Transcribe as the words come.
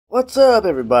What's up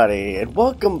everybody, and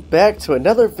welcome back to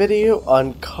another video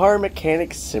on Car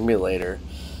Mechanic Simulator.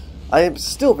 I am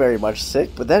still very much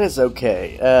sick, but that is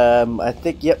okay. I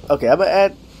think, okay, I'm gonna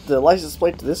add the license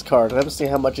plate to this car, and I'm gonna see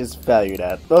how much it's valued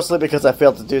at. Mostly because I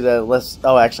failed to do that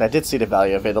actually I did see the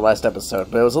value of it in the last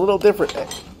episode, but it was a little different.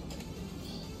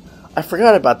 I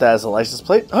forgot about that as a license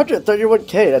plate.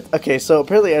 131k. Okay, so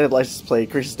apparently added license plate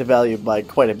increases the value by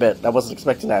quite a bit. I wasn't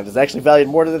expecting that. It's actually valued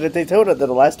more than the Daytona than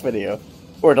the last video.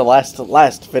 Or the last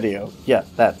video. Yeah,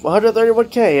 that.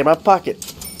 131k in my pocket.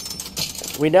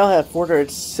 We now have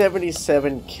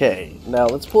 477k. Now,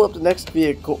 let's pull up the next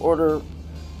vehicle order,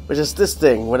 which is this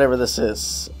thing, whatever this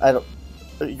is.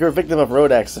 You're a victim of a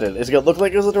road accident. Is it gonna look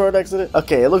like it was a road accident?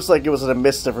 Okay, it looks like it was in a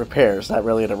mist of repairs, not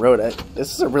really in a road accident.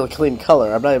 This is a really clean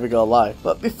color, I'm not even gonna lie.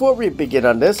 But before we begin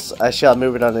on this, I shall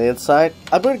move it on the inside.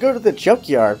 I'm gonna go to the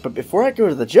junkyard, but before I go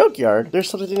to the junkyard,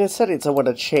 there's something in the settings I want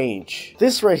to change.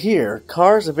 This right here,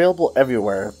 cars available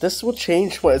everywhere. This will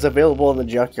change what is available in the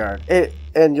junkyard.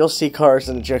 And you'll see cars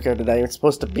in the junkyard that aren't even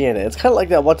supposed to be in it. It's kind of like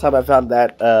that one time I found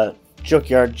that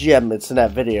junkyard gem. It's in that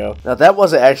video. Now that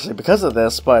wasn't actually because of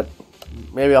this, but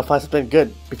maybe I'll find something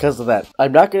good because of that.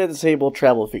 I'm not going to disable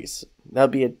travel fees.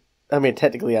 That'd be I mean,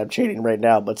 technically I'm cheating right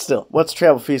now, but still. What's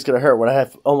travel fees going to hurt when I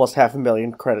have almost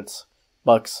 500,000 credits?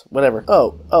 Bucks. Whatever.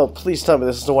 Oh, please tell me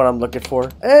this is the one I'm looking for.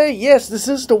 Hey, yes, this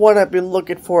is the one I've been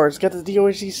looking for. It's got the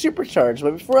DOHC Supercharged,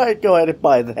 but before I go ahead and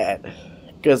buy that,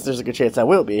 because there's a good chance I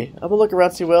will be, I'm gonna look around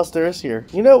and see what else there is here.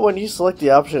 You know, when you select the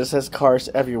option that says cars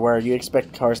everywhere, you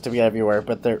expect cars to be everywhere,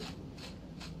 but there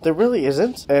really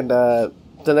isn't. And,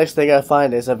 the next thing I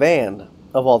find is a van,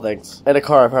 of all things. And a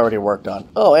car I've already worked on.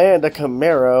 Oh, and a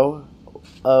Camaro.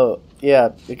 Oh, yeah.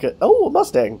 Oh, a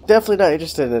Mustang. Definitely not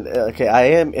interested in it. Okay, I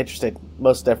am interested,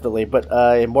 most definitely. But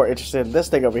I am more interested in this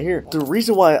thing over here. The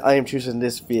reason why I am choosing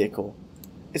this vehicle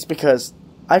is because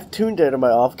I've tuned it on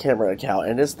my off-camera account.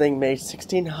 And this thing made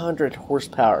 1,600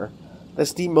 horsepower.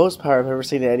 That's the most power I've ever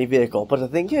seen in any vehicle. But the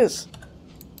thing is,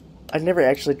 I never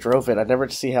actually drove it. I never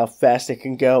see how fast it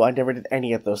can go. I never did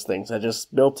any of those things. I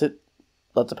just built it,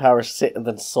 let the power sit, and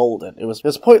then sold it. It was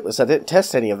pointless. I didn't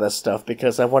test any of this stuff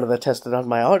because I wanted to test it on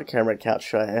my on-camera account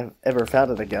should I have ever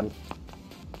found it again.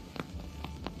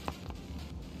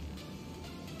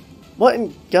 What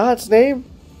in God's name?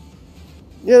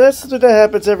 Yeah, that's something that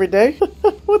happens every day.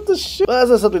 What the shit? Well,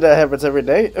 that's not something that happens every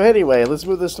day. Anyway, let's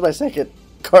move this to my second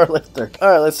car lifter.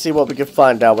 Alright, let's see what we can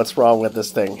find out what's wrong with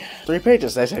this thing. 3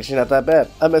 pages, that's actually not that bad.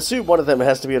 I'm assuming one of them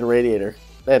has to be in the radiator.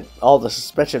 And all the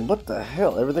suspension, what the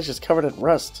hell? Everything's just covered in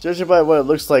rust. Judging by what it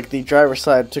looks like, the driver's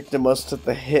side took the most of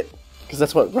the hit. Because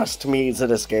that's what rust means in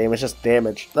this game, it's just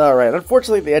damage. Alright,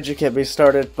 unfortunately the engine can't be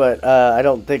started, but I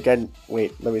don't think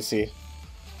wait, let me see.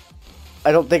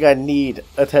 I don't think I need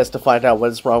a test to find out what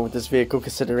is wrong with this vehicle,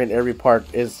 considering every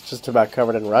part is just about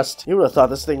covered in rust. You would have thought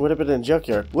this thing would have been in a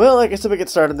junkyard. Well, I guess if we get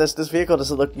started this vehicle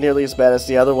doesn't look nearly as bad as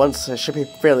the other ones. It should be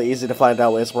fairly easy to find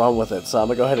out what's wrong with it, so I'm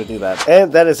gonna go ahead and do that.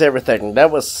 And that is everything.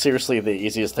 That was seriously the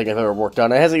easiest thing I've ever worked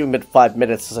on. It hasn't even been 5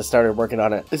 minutes since I started working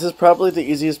on it. This is probably the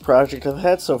easiest project I've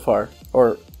had so far.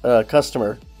 Or,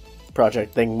 customer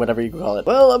project thing, whatever you call it.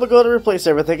 Well, I'm gonna go ahead and replace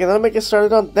everything, and then I'm gonna get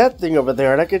started on that thing over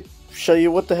there, and I could show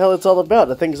you what the hell it's all about.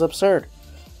 The thing's absurd.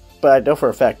 But I know for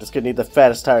a fact it's gonna need the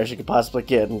fattest tires you could possibly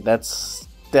get, and that's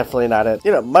definitely not it.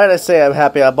 You know, might I say I'm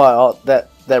happy I bought all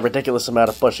that ridiculous amount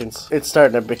of bushings. It's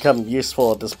starting to become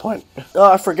useful at this point.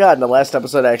 Oh, I forgot, in the last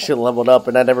episode I actually leveled up,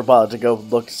 and I never bothered to go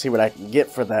look to see what I can get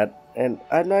for that. And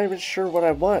I'm not even sure what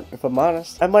I want, if I'm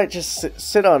honest. I might just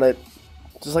sit on it,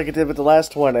 just like I did with the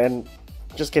last one, and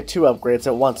just get 2 upgrades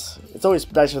at once. It's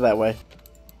always nicer that way.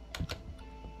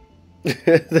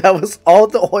 That was all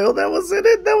the oil that was in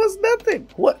it? That was nothing.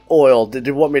 What oil did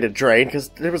you want me to drain? Because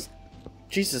there was...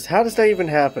 Jesus, how does that even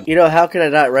happen? You know, how can I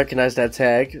not recognize that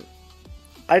tag?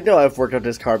 I know I've worked on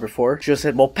this car before. Just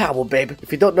said more power, babe.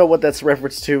 If you don't know what that's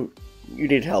reference to, you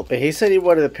need help. He said he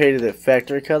wanted to paint it a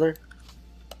factory color.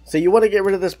 So you want to get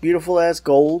rid of this beautiful ass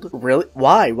gold? Really?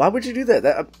 Why? Why would you do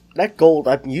that? That gold,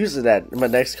 I'm using that in my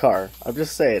next car. I'm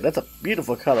just saying, that's a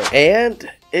beautiful color. And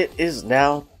it is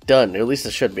now done. At least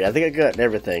it should be. I think I got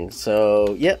everything.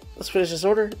 So, yep, let's finish this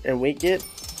order, and we get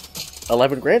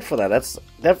 11 grand for that. That's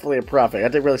definitely a profit. I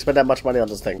didn't really spend that much money on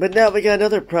this thing. But now we got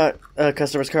another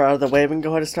customer's car out of the way. We can go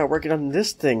ahead and start working on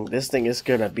this thing. This thing is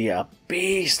gonna be a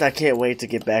beast. I can't wait to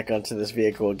get back onto this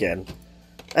vehicle again.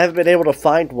 I haven't been able to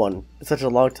find one in such a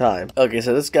long time. Okay,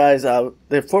 so this guy's,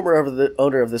 the former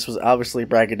owner of this was obviously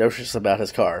braggadocious about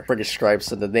his car. Friggin'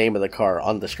 stripes and the name of the car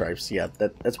on the stripes. Yeah,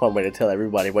 that's one way to tell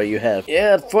everybody what you have.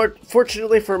 Yeah,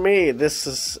 fortunately for me, this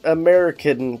is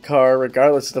American car,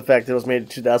 regardless of the fact that it was made in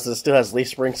 2000, it still has leaf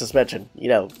spring suspension. You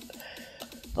know,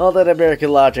 All that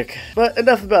American logic. But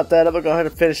enough about that. I'm gonna go ahead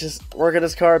and finish this, work on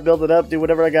this car, build it up, do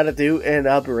whatever I gotta do, and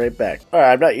I'll be right back.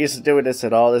 Alright, I'm not used to doing this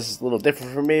at all. This is a little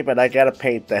different for me, but I gotta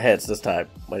paint the heads this time.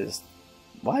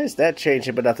 Why is that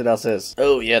changing but nothing else is?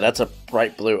 Oh yeah, that's a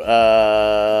bright blue.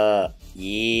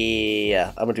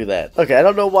 Yeah, I'm gonna do that. Okay, I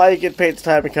don't know why you get paint the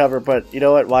time and cover, but you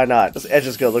know what? Why not? This edge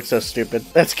is gonna look so stupid.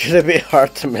 That's gonna be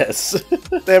hard to miss.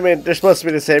 I mean, they're supposed to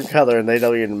be the same color and they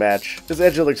don't even match. This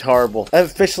edge looks horrible. I've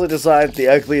officially designed the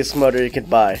ugliest motor you can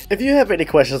buy. If you have any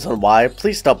questions on why,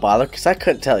 please don't bother, because I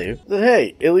couldn't tell you. But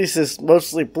hey, at least it's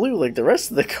mostly blue like the rest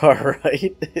of the car,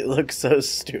 right? It looks so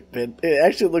stupid. It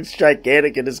actually looks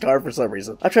gigantic in this car for some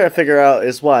reason. I'm trying to figure out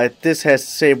is why this has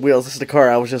the same wheels as the car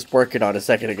I was just working on a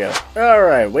second ago.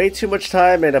 Alright, way too much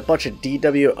time and a bunch of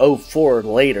DW04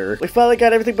 later. We finally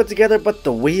got everything put together but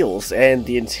the wheels and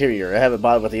the interior. I haven't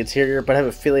bothered with the interior, but I have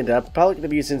a feeling that I'm probably going to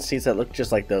be using seats that look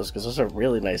just like those, because those are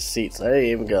really nice seats. I ain't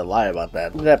even going to lie about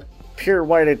that. That pure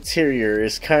white interior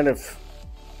is kind of...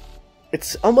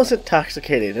 it's almost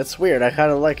intoxicating. It's weird. I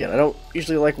kind of like it. I don't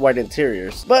usually like white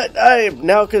interiors. But I am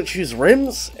now going to choose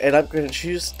rims, and I'm going to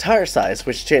choose tire size,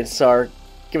 which chances are,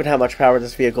 given how much power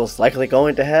this vehicle is likely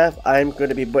going to have, I'm going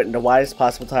to be putting the widest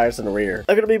possible tires in the rear.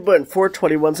 I'm going to be putting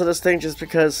 421s on this thing just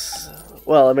because,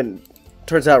 well, I mean,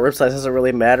 turns out rim size doesn't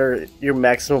really matter. Your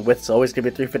maximum width is always going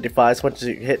to be 355s once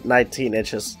you hit 19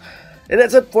 inches. And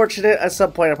that's unfortunate. At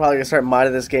some point, I'm probably going to start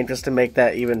modding this game just to make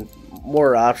that even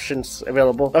more options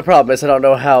available. The problem is I don't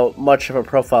know how much of a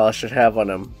profile I should have on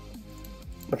them.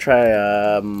 I'll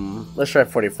try, let's try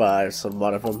 45s on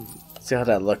one of them. See how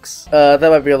that looks. That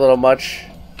might be a little much.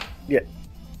 Yeah,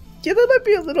 that might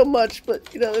be a little much,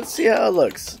 but, you know, let's see how it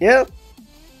looks. Yeah,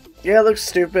 it looks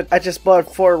stupid. I just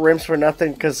bought 4 rims for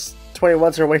nothing because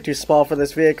 21s are way too small for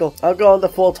this vehicle. I'll go on the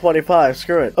full 25,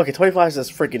 screw it. Okay, 25s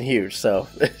is freaking huge, so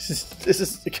this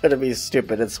is gonna be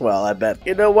stupid as well, I bet.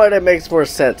 You know what? It makes more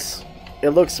sense. It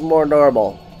looks more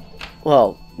normal.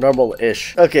 Well,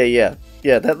 normal-ish. Okay, yeah.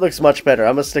 Yeah, that looks much better.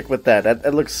 I'm gonna stick with that.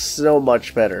 That looks so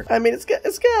much better. I mean, it's got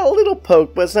a little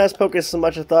poke, but it's not as poking as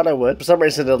much as I thought I would. For some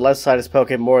reason, the left side is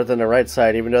poking more than the right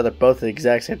side, even though they're both the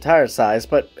exact same tire size,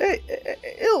 but hey,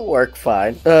 it'll work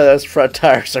fine. Those front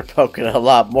tires are poking a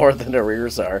lot more than the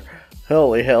rears are.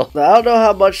 Holy hell. Now, I don't know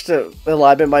how much the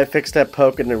alignment might fix that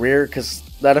poke in the rear, because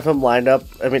none of them lined up.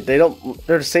 I mean, they're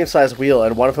the same size wheel,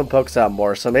 and one of them pokes out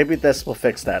more, so maybe this will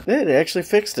fix that. Yeah, it actually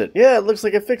fixed it. Yeah, it looks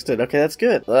like it fixed it. Okay, that's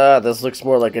good. This looks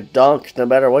more like a dunk, no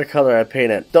matter what color I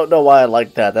paint it. Don't know why I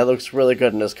like that. That looks really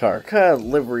good in this car. What kind of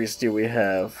liveries do we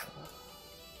have?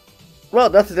 Well,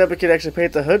 nothing that we can actually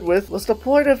paint the hood with. What's the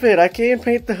point of it? I can't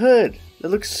paint the hood. It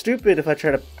looks stupid if I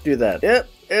try to do that. Yep,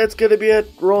 it's gonna be a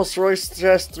Rolls-Royce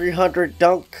Stress 300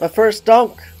 dunk. My first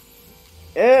dunk.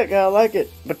 Yeah, I like it.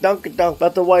 But dunk.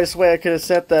 Not the wisest way I could have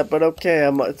said that, but okay,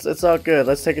 it's all good.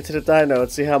 Let's take it to the dyno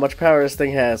and see how much power this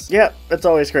thing has. Yep, it's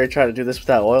always great trying to do this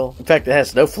without oil. In fact, it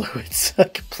has no fluids. I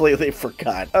completely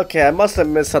forgot. Okay, I must have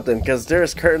missed something, because there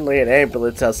is currently an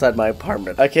ambulance outside my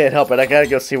apartment. I can't help it. I gotta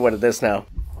go see what it is now.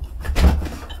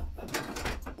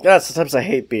 God, sometimes I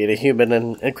hate being a human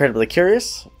and incredibly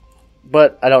curious.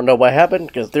 But I don't know what happened,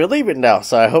 because they're leaving now,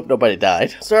 so I hope nobody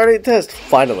died. Starting test,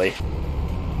 finally.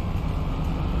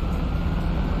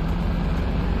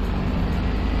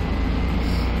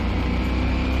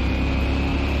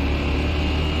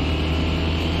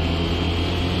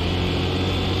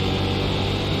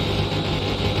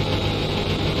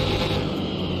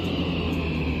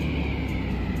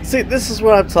 See, this is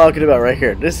what I'm talking about right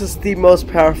here. This is the most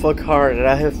powerful car that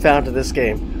I have found in this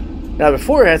game. Now,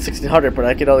 before it had 1600, but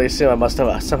I can only assume I must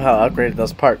have somehow upgraded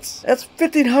those parts. That's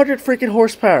 1500 freaking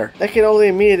horsepower. That can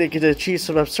only mean it can achieve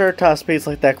some absurd top speeds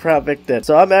like that Crown Vic did.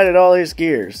 So I'm adding all these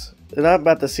gears, and I'm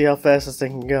about to see how fast this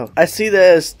thing can go. I see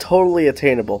that as totally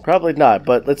attainable. Probably not,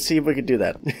 but let's see if we can do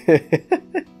that.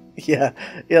 Yeah,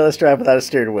 let's drive without a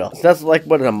steering wheel. It's nothing like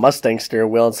putting a Mustang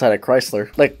steering wheel inside a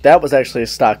Chrysler. Like, that was actually a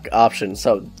stock option,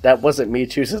 so that wasn't me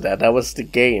choosing that. That was the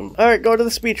game. Alright, go to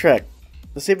the speed track.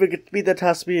 Let's see if we can beat the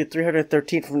top speed of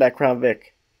 313 from that Crown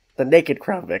Vic. The naked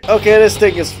Crown Vic. Okay, this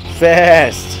thing is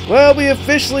fast. Well, we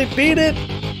officially beat it.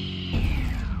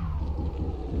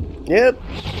 Yep.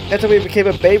 Until we became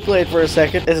a Beyblade for a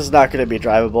second. This is not going to be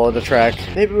drivable on the track.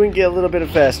 Maybe we can get a little bit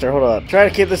faster. Hold on. Trying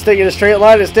to keep this thing in a straight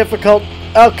line is difficult.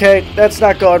 Okay, that's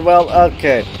not going well.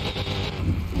 Okay.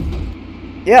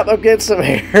 Yep, I'm getting some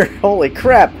air. Holy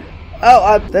crap.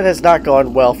 Oh, that has not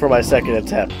gone well for my second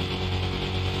attempt.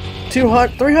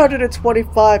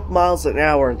 325 miles an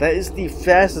hour. That is the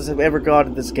fastest I've ever gone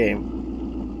in this game.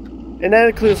 And that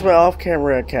includes my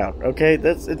off-camera account, okay?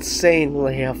 That's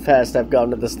insanely how fast I've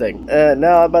gotten to this thing.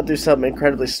 Now I'm about to do something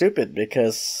incredibly stupid,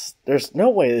 because There's no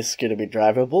way this is going to be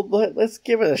drivable, but let's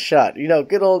give it a shot. You know,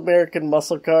 good old American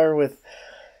muscle car with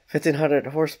 1500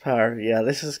 horsepower. Yeah,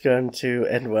 this is going to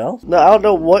end well. Now, I don't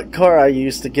know what car I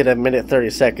used to get a minute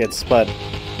 30 seconds, but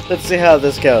let's see how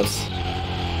this goes.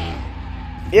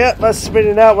 Yeah, I'm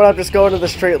spinning out when I'm just going to the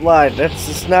straight line. This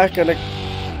is not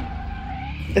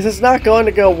going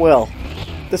to go well.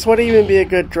 This wouldn't even be a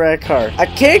good drag car. I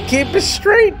can't keep it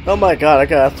straight! Oh my god, I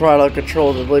got a throttle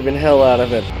control the living hell out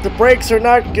of it. The brakes are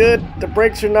not good. The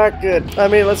brakes are not good. I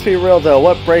mean, let's be real though.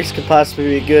 What brakes could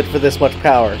possibly be good for this much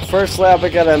power? First lap, I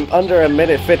got under a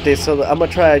minute 50, so I'm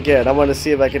gonna try again. I want to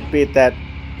see if I can beat that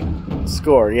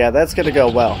score. Yeah, that's gonna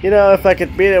go well. You know, if I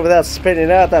could beat it without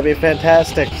spinning out, that'd be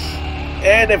fantastic.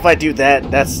 And if I do that,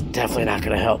 that's definitely not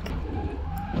gonna help.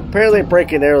 Apparently,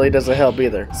 braking early doesn't help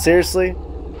either. Seriously?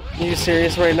 Are you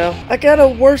serious right now? I got a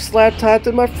worse lap time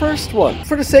than my first one.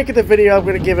 For the sake of the video, I'm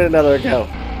going to give it another go.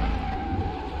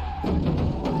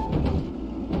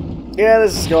 Yeah,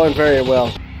 this is going very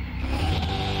well.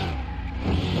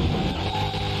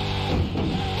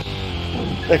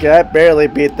 Okay, I barely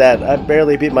beat that. I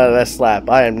barely beat my last lap.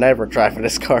 I am never driving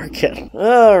this car again.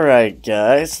 Alright,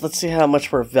 guys. Let's see how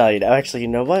much we're valued. Actually, you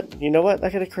know what? I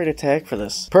gotta create a tag for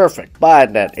this. Perfect.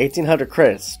 Buying that. 1800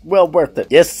 credits. Well worth it.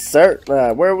 Yes, sir.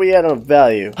 Where are we at on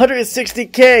value?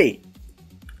 160k!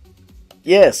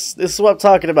 Yes, this is what I'm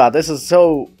talking about. This is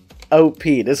so OP.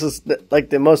 This is like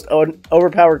the most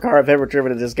overpowered car I've ever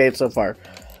driven in this game so far.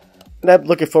 And I'm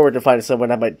looking forward to finding someone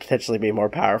that might potentially be more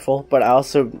powerful, but I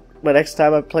also, the next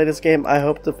time I play this game, I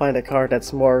hope to find a car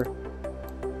that's more,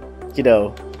 you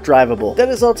know, drivable. That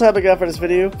is all the time I got for this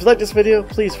video. If you like this video,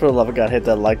 please, for the love of God, hit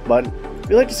that like button. If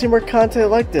you'd like to see more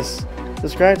content like this,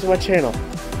 subscribe to my channel.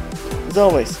 As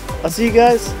always, I'll see you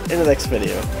guys in the next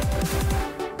video.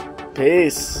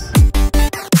 Peace.